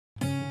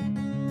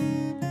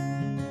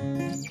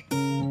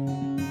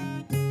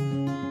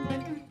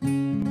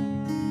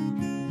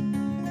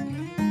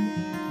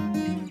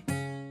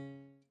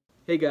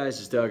Hey guys,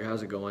 it's Doug.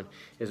 How's it going?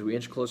 As we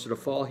inch closer to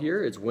fall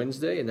here, it's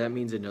Wednesday, and that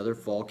means another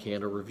fall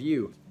candle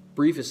review.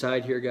 Brief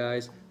aside here,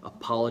 guys.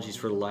 Apologies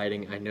for the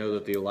lighting. I know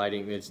that the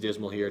lighting, it's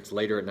dismal here. It's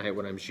later at night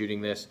when I'm shooting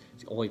this.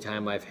 It's the only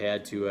time I've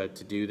had to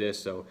do this,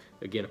 so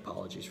again,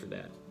 apologies for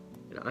that.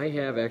 And I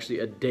have actually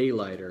a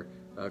daylighter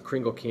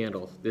Kringle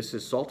candle. This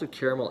is salted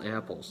caramel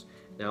apples.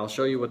 Now I'll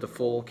show you what the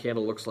full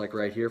candle looks like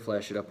right here.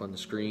 Flash it up on the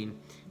screen.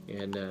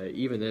 And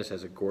even this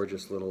has a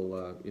gorgeous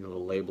little,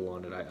 little label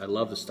on it. I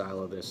love the style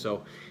of this.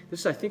 So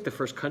this is, I think, the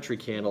first country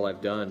candle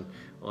I've done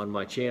on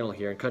my channel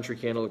here. And country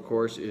candle, of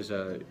course, is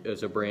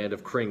a brand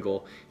of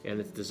Kringle, and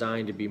it's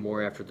designed to be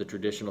more after the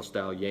traditional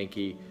style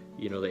Yankee,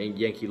 the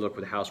Yankee look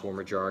with a house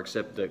warmer jar,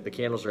 except the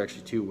candles are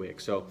actually 2 wick.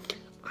 So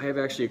I have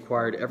actually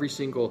acquired every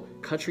single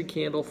country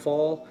candle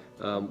fall,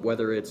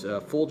 whether it's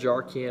a full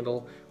jar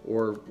candle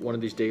or one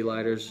of these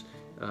daylighters.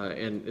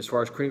 And as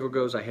far as Kringle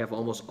goes, I have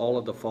almost all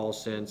of the fall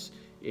scents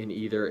in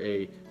either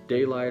a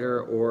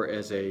daylighter or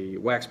as a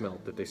wax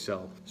melt that they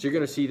sell. So you're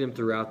going to see them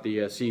throughout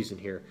the season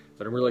here,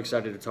 but I'm really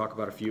excited to talk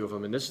about a few of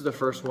them. And this is the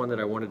first one that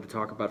I wanted to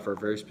talk about for a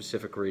very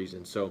specific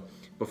reason. So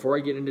before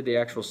I get into the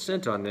actual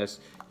scent on this,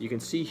 you can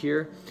see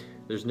here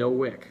there's no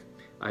wick.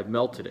 I've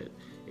melted it,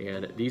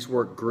 and these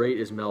work great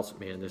as melts.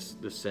 Man, this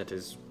scent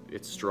it's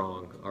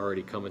strong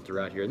already coming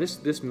throughout here. And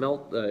this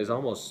melt is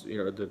almost,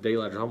 the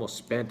daylighter is almost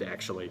spent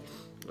actually.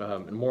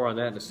 And more on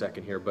that in a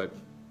second here, but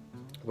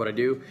what I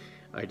do,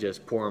 I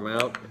just pour them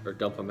out or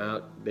dump them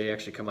out. They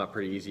actually come out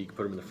pretty easy. You can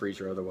put them in the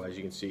freezer otherwise.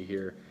 You can see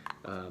here,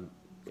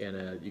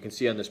 and you can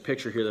see on this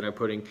picture here that I'm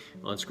putting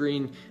on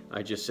screen,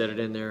 I just set it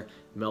in there,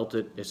 melt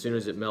it. As soon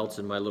as it melts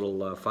in my little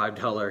 $5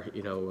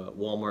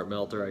 Walmart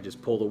melter, I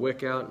just pull the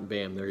wick out, and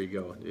bam, there you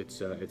go.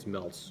 It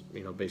melts,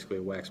 basically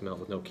a wax melt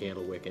with no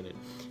candle wick in it.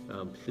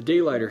 The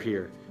daylighter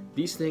here,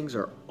 these things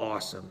are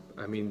awesome.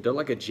 I mean, they're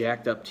like a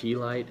jacked up tea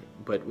light,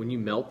 but when you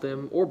melt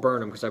them or burn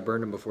them, because I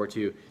burned them before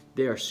too,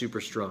 they are super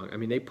strong. I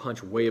mean, they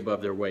punch way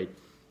above their weight.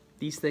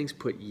 These things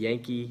put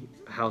Yankee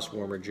house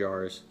warmer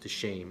jars to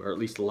shame, or at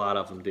least a lot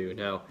of them do.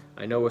 Now,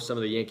 I know with some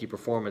of the Yankee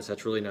Performance,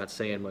 that's really not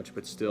saying much,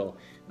 but still,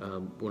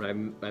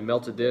 when I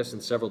melted this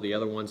and several of the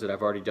other ones that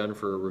I've already done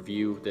for a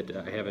review that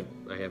I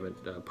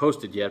haven't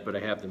posted yet, but I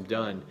have them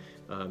done,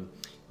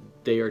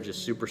 they are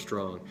just super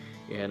strong.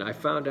 And I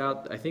found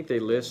out, I think they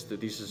list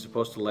that these are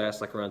supposed to last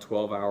like around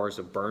 12 hours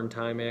of burn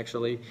time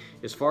actually.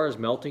 As far as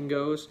melting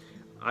goes,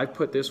 I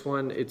put this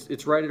one,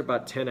 it's right at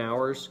about 10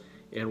 hours,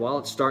 and while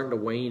it's starting to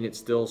wane, it's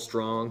still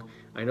strong.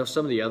 I know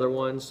some of the other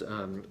ones,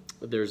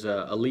 there's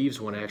a leaves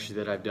one actually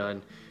that I've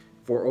done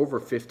for over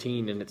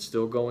 15 and it's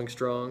still going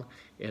strong.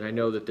 And I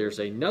know that there's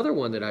another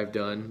one that I've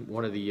done,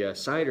 one of the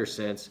cider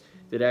scents,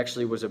 that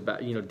actually was about,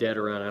 dead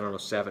around, I don't know,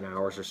 7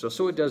 hours or so.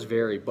 So it does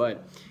vary,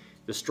 but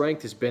the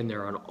strength has been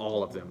there on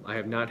all of them. I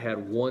have not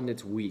had one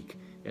that's weak.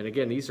 And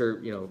again, these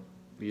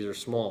are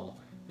small.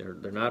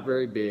 They're not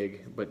very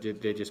big, but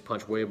they just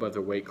punch way above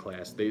their weight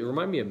class. They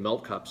remind me of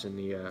melt cups in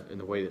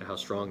the way that how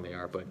strong they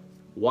are. But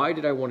why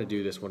did I want to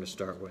do this one to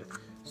start with?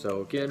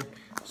 So again,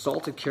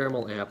 salted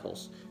caramel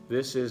apples.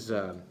 This is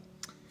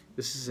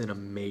an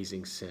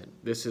amazing scent.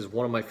 This is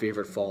one of my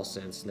favorite fall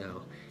scents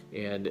now.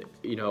 And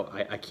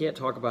I can't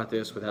talk about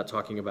this without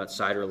talking about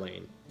Cider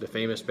Lane, the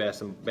famous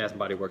Bath &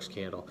 Body Works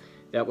candle.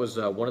 That was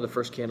one of the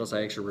first candles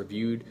I actually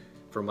reviewed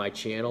for my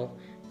channel.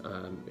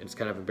 It's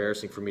kind of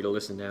embarrassing for me to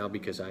listen now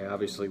because I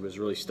obviously was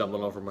really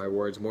stumbling over my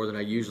words more than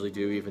I usually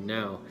do even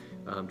now,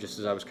 just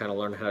as I was kind of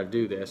learning how to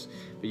do this.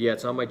 But yeah,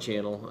 it's on my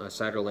channel,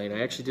 Cider Lane.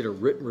 I actually did a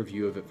written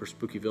review of it for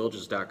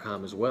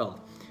spookyvillages.com as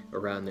well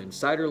around then.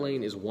 Cider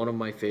Lane is one of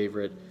my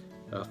favorite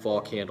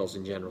fall candles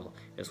in general.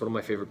 It's one of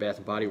my favorite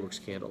Bath & Body Works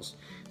candles.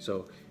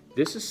 So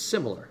this is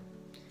similar.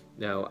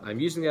 Now, I'm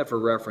using that for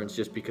reference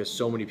just because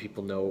so many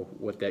people know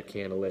what that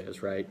candle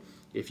is, right?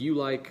 If you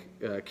like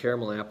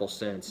caramel apple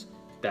scents,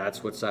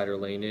 that's what Cider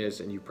Lane is,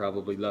 and you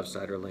probably love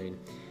Cider Lane.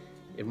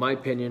 In my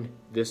opinion,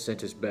 this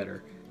scent is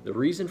better. The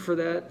reason for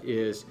that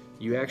is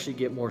you actually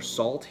get more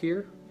salt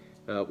here.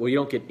 Well, you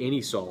don't get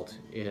any salt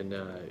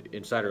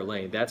in Cider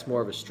Lane. That's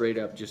more of a straight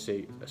up, just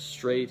a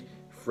straight,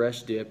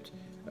 fresh dipped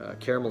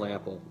caramel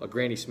apple, a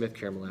Granny Smith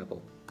caramel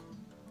apple.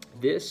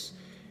 This,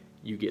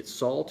 you get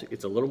salt,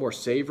 it's a little more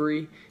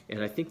savory,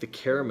 and I think the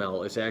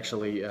caramel is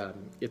actually,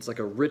 it's like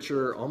a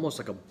richer, almost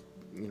like a,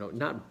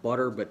 not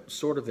butter, but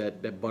sort of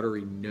that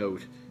buttery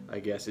note, I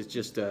guess. It's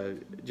just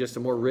a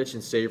more rich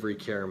and savory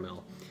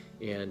caramel.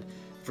 And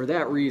for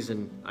that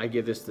reason, I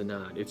give this the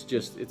nod.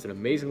 It's an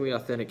amazingly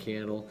authentic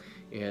candle,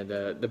 and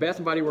the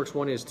Bath & Body Works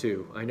one is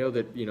too. I know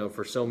that,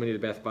 for so many of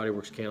the Bath & Body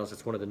Works candles,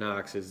 it's one of the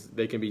knocks, is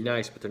they can be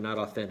nice, but they're not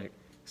authentic.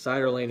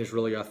 Cider Lane is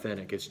really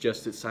authentic. It's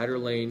just that Cider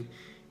Lane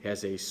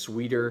has a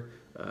sweeter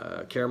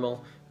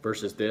caramel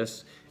versus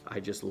this. I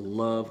just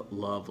love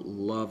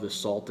the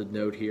salted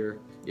note here.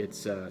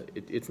 It's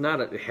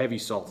not a heavy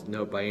salted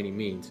note by any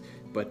means,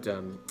 but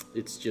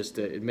it's just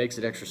it makes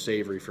it extra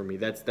savory for me.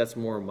 That's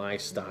more my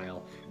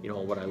style,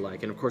 what I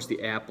like. And of course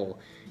the apple,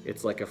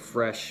 it's like a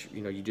fresh,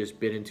 you just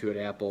bit into an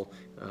apple,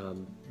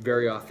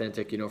 very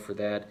authentic, for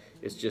that.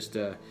 It's just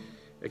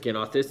again,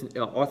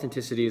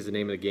 authenticity is the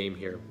name of the game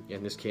here,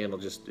 and this candle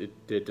just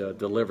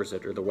delivers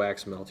it, or the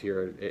wax melt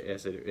here,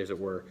 as it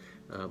were.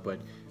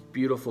 But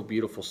beautiful,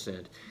 beautiful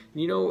scent.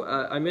 You know,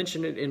 I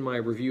mentioned it in my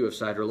review of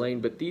Cider Lane,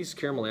 but these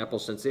caramel apple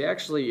scents,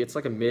 it's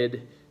like a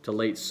mid to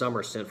late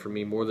summer scent for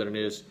me, more than it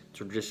is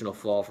traditional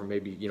fall for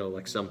maybe, you know,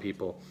 like some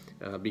people,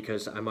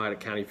 because I'm out at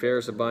county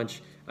fairs a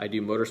bunch. I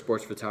do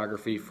motorsports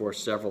photography for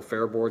several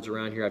fair boards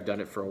around here. I've done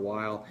it for a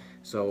while,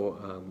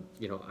 so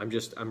you know,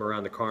 I'm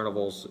around the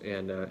carnivals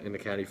and in the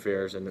county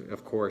fairs, and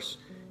of course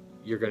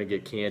you're going to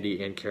get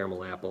candy and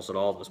caramel apples at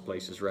all those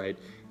places, right?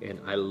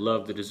 And I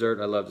love the dessert,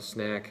 I love the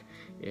snack,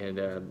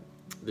 and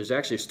there's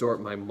actually a store at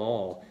my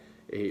mall,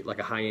 like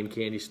a high-end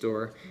candy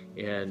store,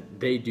 and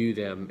they do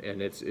them,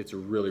 and it's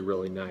really,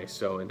 really nice.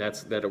 So, and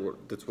that's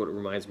what it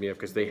reminds me of,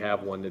 because they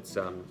have one that's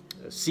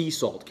sea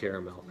salt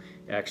caramel,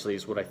 actually,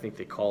 is what I think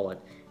they call it,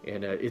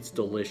 and it's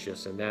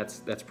delicious. And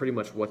that's pretty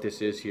much what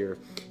this is here,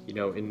 you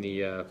know, in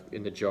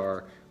the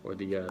jar, or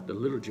the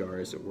little jar,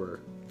 as it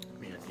were.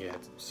 Man, yeah,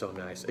 it's so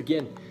nice.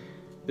 Again,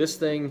 this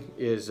thing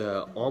is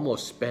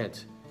almost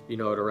spent, you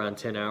know, at around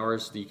 10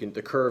 hours.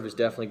 The curve is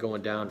definitely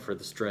going down for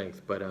the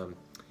strength, but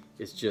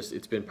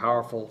it's been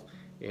powerful,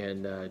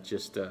 and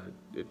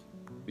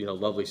you know,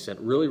 lovely scent.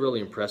 Really,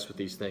 really impressed with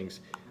these things.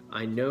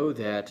 I know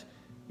that,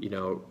 you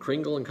know,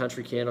 Kringle and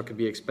Country Candle can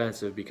be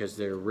expensive because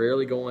they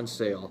rarely go on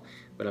sale,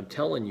 but I'm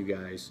telling you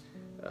guys,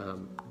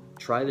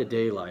 try the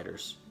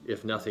daylighters,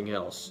 if nothing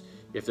else.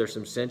 If there's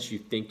some scents you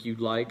think you'd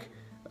like,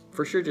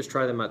 for sure, just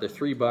try them out. They're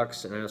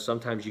 $3, and I know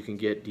sometimes you can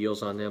get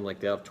deals on them, like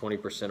they'll have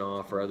 20%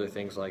 off or other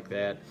things like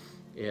that,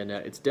 and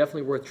it's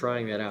definitely worth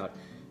trying that out.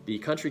 The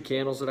Country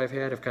Candles that I've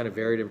had have kind of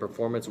varied in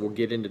performance. We'll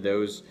get into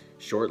those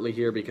shortly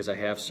here, because I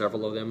have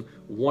several of them.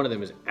 One of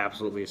them is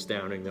absolutely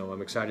astounding, though.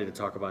 I'm excited to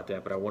talk about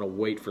that, but I want to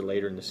wait for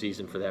later in the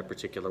season for that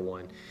particular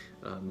one.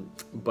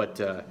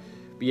 But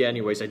yeah,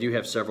 anyways, I do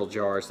have several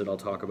jars that I'll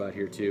talk about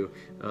here too.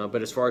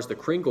 But as far as the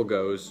Kringle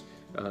goes,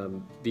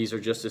 these are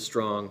just as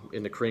strong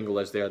in the Kringle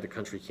as they are the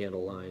Country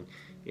Candle line.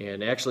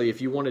 And actually,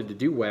 if you wanted to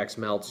do wax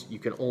melts, you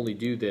can only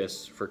do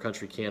this for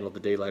Country Candle,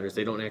 the daylighters.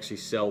 They don't actually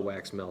sell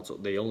wax melts.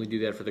 They only do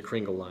that for the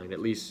Kringle line, at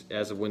least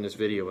as of when this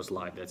video is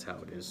live. That's how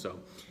it is. So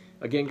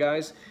again,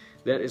 guys,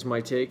 that is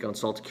my take on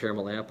salted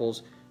caramel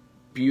apples.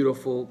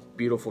 Beautiful,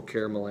 beautiful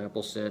caramel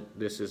apple scent.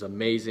 This is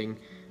amazing.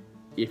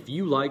 If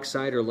you like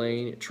Cider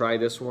Lane, try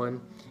this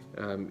one.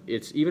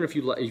 It's even if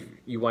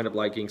you wind up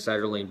liking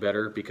Cider Lane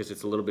better because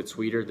it's a little bit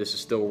sweeter, this is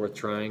still worth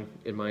trying,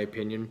 in my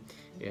opinion.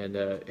 And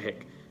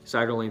heck,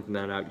 Cider Lane's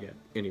not out yet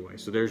anyway,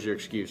 so there's your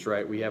excuse,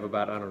 right? We have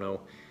about, I don't know,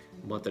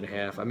 a month and a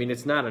half. I mean,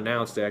 it's not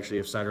announced actually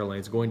if Cider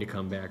Lane's going to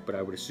come back, but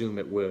I would assume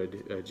it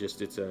would.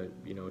 It's a,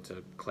 you know, it's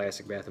a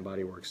classic Bath and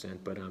Body Works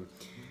scent. But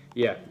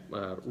yeah,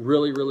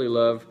 really, really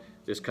love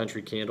this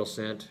Country Candle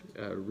scent.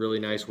 Really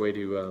nice way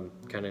to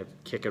kind of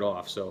kick it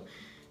off. So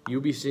you'll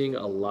be seeing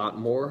a lot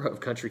more of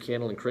Country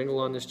Candle and Kringle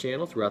on this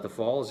channel throughout the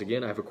fall. As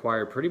again, I've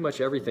acquired pretty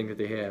much everything that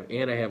they have,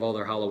 and I have all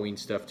their Halloween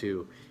stuff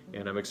too,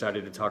 and I'm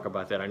excited to talk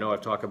about that. I know I've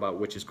talked about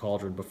Witch's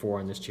Cauldron before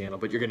on this channel,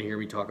 but you're going to hear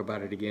me talk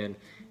about it again,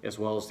 as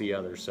well as the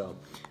others. So,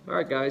 all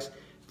right, guys,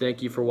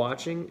 thank you for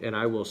watching, and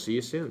I will see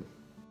you soon.